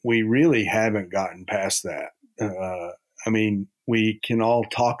that we really haven't gotten past that. We can all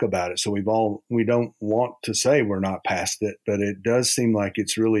talk about it, so we don't want to say we're not past it, but it does seem like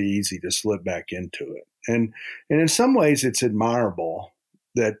it's really easy to slip back into it. And in some ways, it's admirable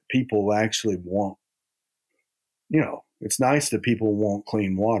that people actually want. It's nice that people want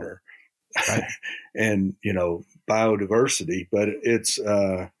clean water, right? And biodiversity, but it's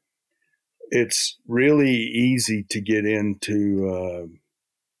really easy to get into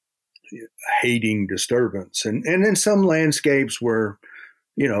hating disturbance, and in some landscapes where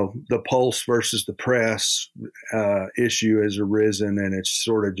the pulse versus the press issue has arisen, and it's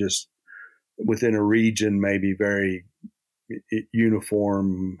sort of just within a region, maybe very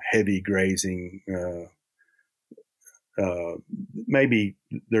uniform, heavy grazing. Maybe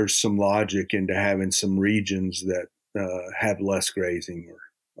there's some logic into having some regions that have less grazing,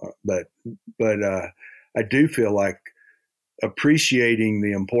 but I do feel like appreciating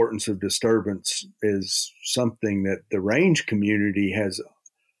the importance of disturbance is something that the range community has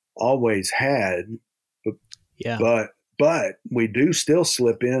always had. Yeah. But we do still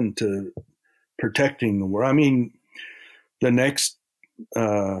slip into protecting the world. I mean, the next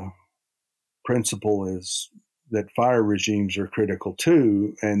principle is that fire regimes are critical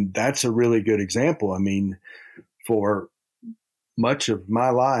too, and that's a really good example. I mean, for much of my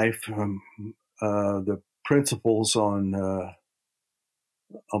life, the principles on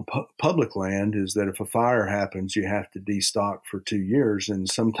public land is that if a fire happens, you have to destock for 2 years, and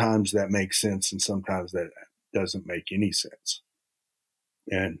sometimes that makes sense, and sometimes that doesn't make any sense.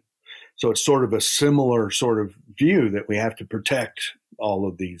 And so it's sort of a similar sort of view that we have to protect all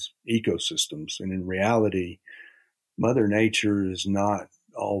of these ecosystems, and in reality, Mother Nature is not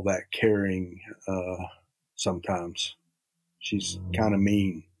all that caring. Sometimes she's kind of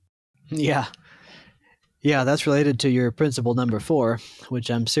mean. Yeah. Yeah, that's related to your principle number 4,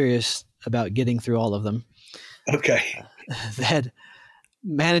 which I'm serious about getting through all of them. Okay. That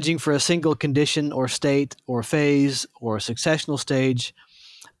managing for a single condition or state or phase or successional stage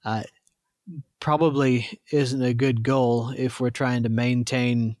probably isn't a good goal if we're trying to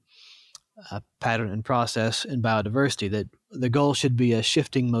maintain a pattern and process in biodiversity. That the goal should be a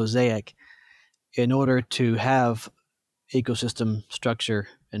shifting mosaic in order to have ecosystem structure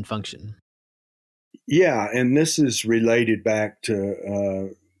and function. Yeah, and this is related back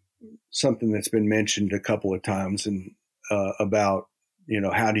to something that's been mentioned a couple of times, and about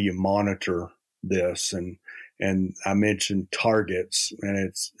how do you monitor this, and I mentioned targets, and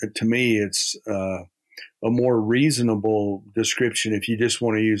it's, to me, it's a more reasonable description if you just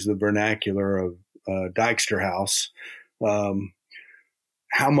want to use the vernacular of Dijkster House.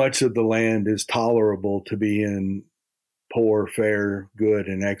 How much of the land is tolerable to be in poor, fair, good,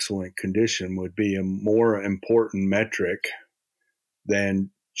 and excellent condition would be a more important metric than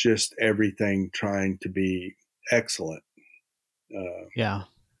just everything trying to be excellent. Yeah.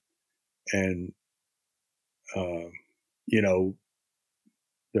 And, you know,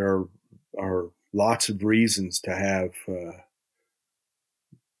 there are lots of reasons to have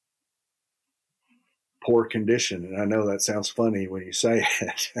poor condition. And I know that sounds funny when you say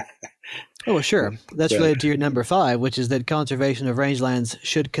it. Oh, well, sure. That's But related to your number 5, which is that conservation of rangelands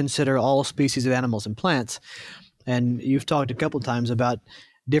should consider all species of animals and plants. And you've talked a couple times about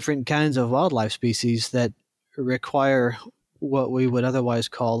different kinds of wildlife species that require what we would otherwise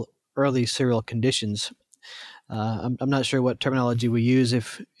call early serial conditions. I'm not sure what terminology we use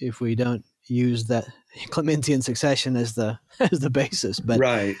if we don't use that Clementian succession as the as the basis. But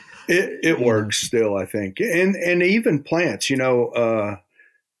right, it you know, works still, I think, and even plants.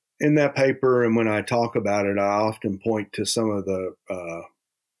 In that paper, and when I talk about it, I often point to some of the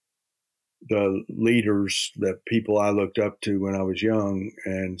leaders, the people I looked up to when I was young,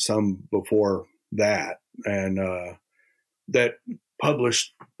 and some before that, and that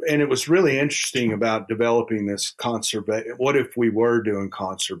published. And it was really interesting about developing this conservation. What if we were doing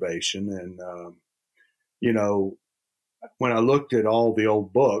conservation? And you know, when I looked at all the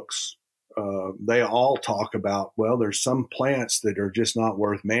old books, they all talk about, well, there's some plants that are just not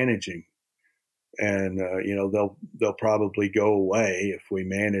worth managing, and they'll probably go away if we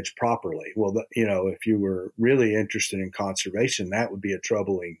manage properly. Well, if you were really interested in conservation, that would be a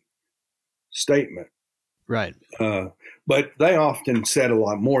troubling statement. right. But they often said a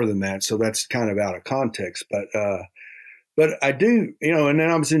lot more than that, so that's kind of out of context. But I do, and then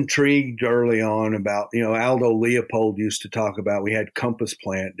I was intrigued early on about, Aldo Leopold used to talk about, we had compass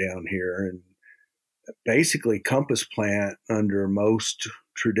plant down here, and basically compass plant under most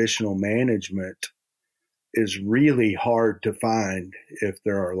traditional management is really hard to find if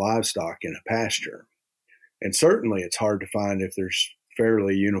there are livestock in a pasture. And certainly it's hard to find if there's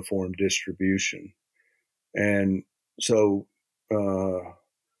fairly uniform distribution. And so, where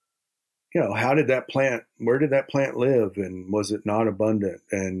did that plant live, and was it not abundant?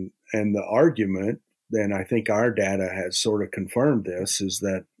 And the argument, and I think our data has sort of confirmed this, is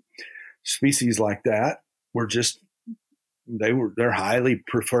that species like that were they're highly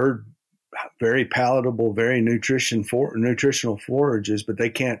preferred, very palatable, very nutritional forages, but they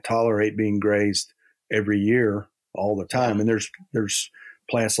can't tolerate being grazed every year all the time. Yeah. And there's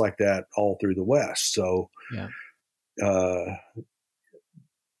plants like that all through the West. So, Yeah.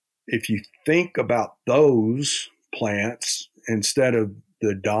 If you think about those plants instead of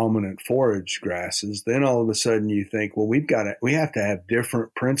the dominant forage grasses, then all of a sudden you think, well, we have to have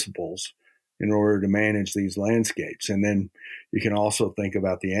different principles in order to manage these landscapes. And then you can also think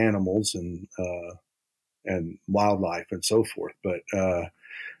about the animals and wildlife and so forth. But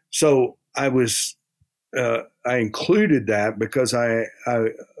so I included that because I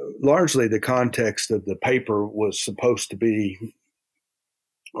largely the context of the paper was supposed to be,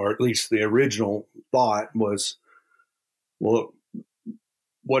 or at least the original thought was, well,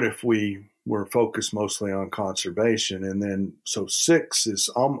 what if we were focused mostly on conservation? And then so 5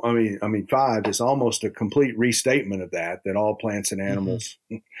 is almost a complete restatement of that all plants and animals.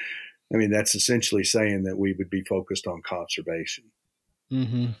 Mm-hmm. That's essentially saying that we would be focused on conservation.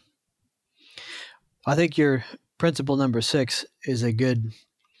 Mm-hmm. I think your principle number 6 is a good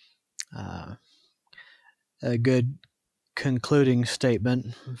concluding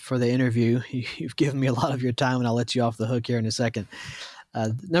statement for the interview. You've given me a lot of your time, and I'll let you off the hook here in a second.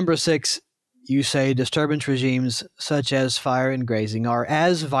 Number 6, you say disturbance regimes such as fire and grazing are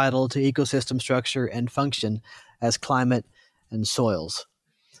as vital to ecosystem structure and function as climate and soils.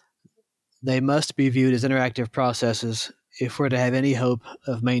 They must be viewed as interactive processes if we're to have any hope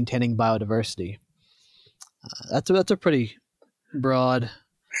of maintaining biodiversity. That's a pretty broad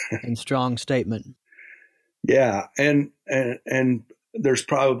and strong statement. Yeah, and there's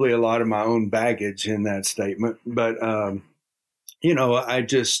probably a lot of my own baggage in that statement, but I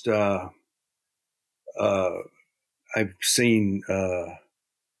just I've seen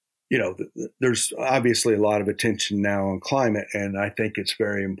there's obviously a lot of attention now on climate, and I think it's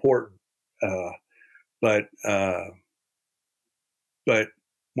very important. Uh, but but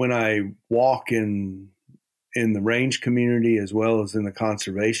when I walk in the range community as well as in the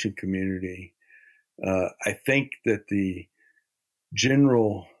conservation community, I think that the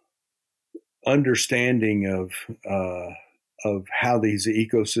general understanding of how these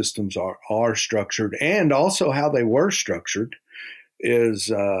ecosystems are structured, and also how they were structured, is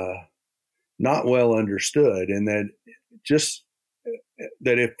not well understood, and that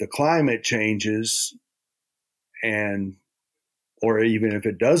if the climate changes and or even if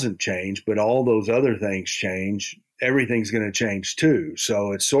it doesn't change, but all those other things change, everything's going to change too.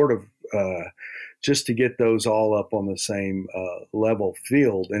 So it's sort of just to get those all up on the same level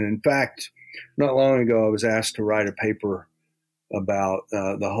field. And in fact, not long ago, I was asked to write a paper about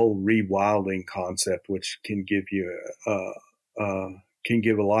the whole rewilding concept, which can give you can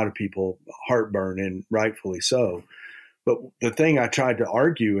give a lot of people heartburn, and rightfully so. But the thing I tried to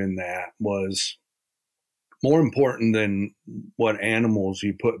argue in that was more important than what animals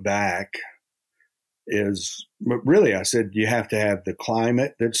you put back is really, I said, you have to have the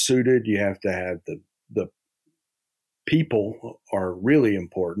climate that's suited. You have to have the people are really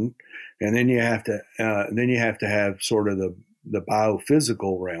important. And then you have to have sort of the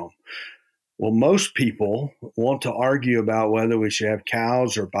biophysical realm. Well, most people want to argue about whether we should have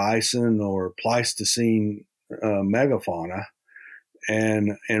cows or bison or Pleistocene megafauna.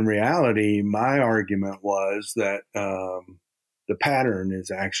 And in reality, my argument was that the pattern is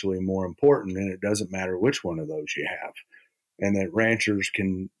actually more important, and it doesn't matter which one of those you have, and that ranchers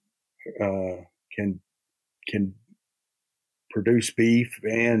can produce beef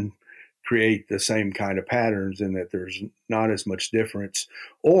and create the same kind of patterns, and that there's not as much difference.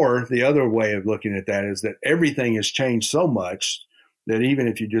 Or the other way of looking at that is that everything has changed so much that even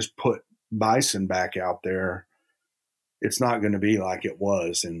if you just put bison back out there, it's not going to be like it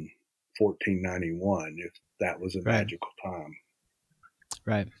was in 1491 if that was a magical time.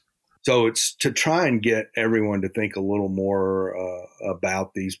 Right. So it's to try and get everyone to think a little more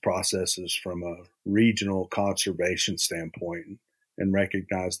about these processes from a regional conservation standpoint, and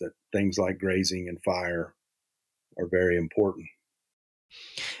recognize that things like grazing and fire are very important.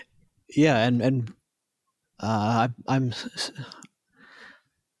 Yeah, and I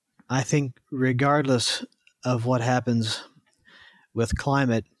think regardless of what happens with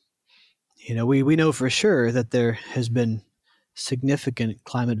climate, we know for sure that there has been significant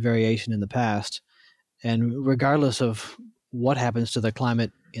climate variation in the past, and regardless of what happens to the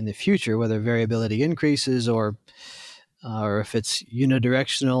climate in the future, whether variability increases or if it's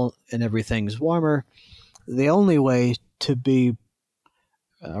unidirectional and everything's warmer, the only way to be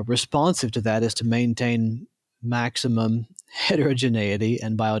responsive to that is to maintain maximum heterogeneity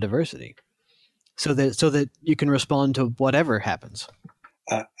and biodiversity, so that you can respond to whatever happens.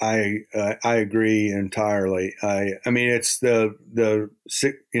 I agree entirely. I mean, it's the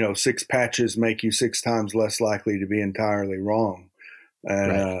six patches make you 6 times less likely to be entirely wrong,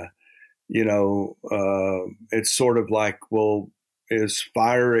 and right. It's sort of like, well, is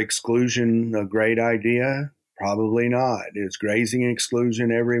fire exclusion a great idea? Probably not. Is grazing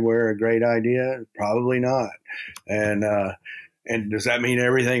exclusion everywhere a great idea? Probably not. And does that mean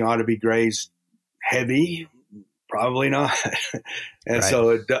everything ought to be grazed heavy? Probably not. And right.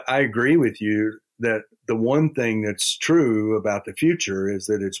 So I agree with you that the one thing that's true about the future is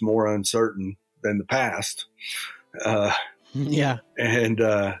that it's more uncertain than the past. Yeah. And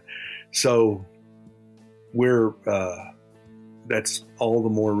so we're that's all the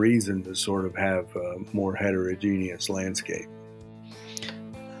more reason to sort of have a more heterogeneous landscape.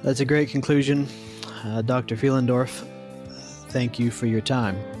 That's a great conclusion. Dr. Fuhlendorf, thank you for your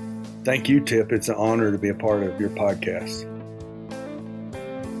time. Thank you, Tip. It's an honor to be a part of your podcast.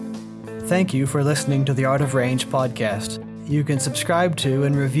 Thank you for listening to the Art of Range podcast. You can subscribe to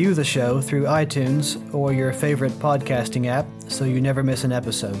and review the show through iTunes or your favorite podcasting app so you never miss an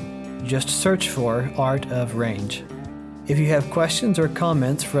episode. Just search for Art of Range. If you have questions or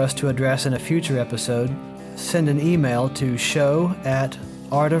comments for us to address in a future episode, send an email to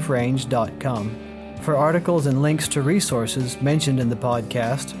show@artofrange.com. For articles and links to resources mentioned in the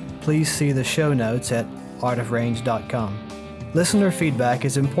podcast, please see the show notes at artofrange.com. Listener feedback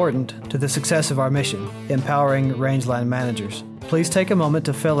is important to the success of our mission, empowering rangeland managers. Please take a moment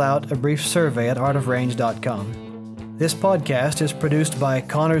to fill out a brief survey at artofrange.com. This podcast is produced by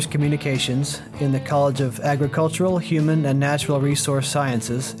Connors Communications in the College of Agricultural, Human, and Natural Resource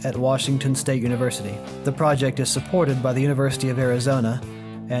Sciences at Washington State University. The project is supported by the University of Arizona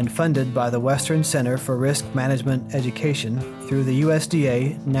and funded by the Western Center for Risk Management Education through the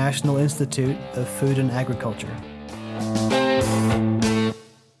USDA National Institute of Food and Agriculture.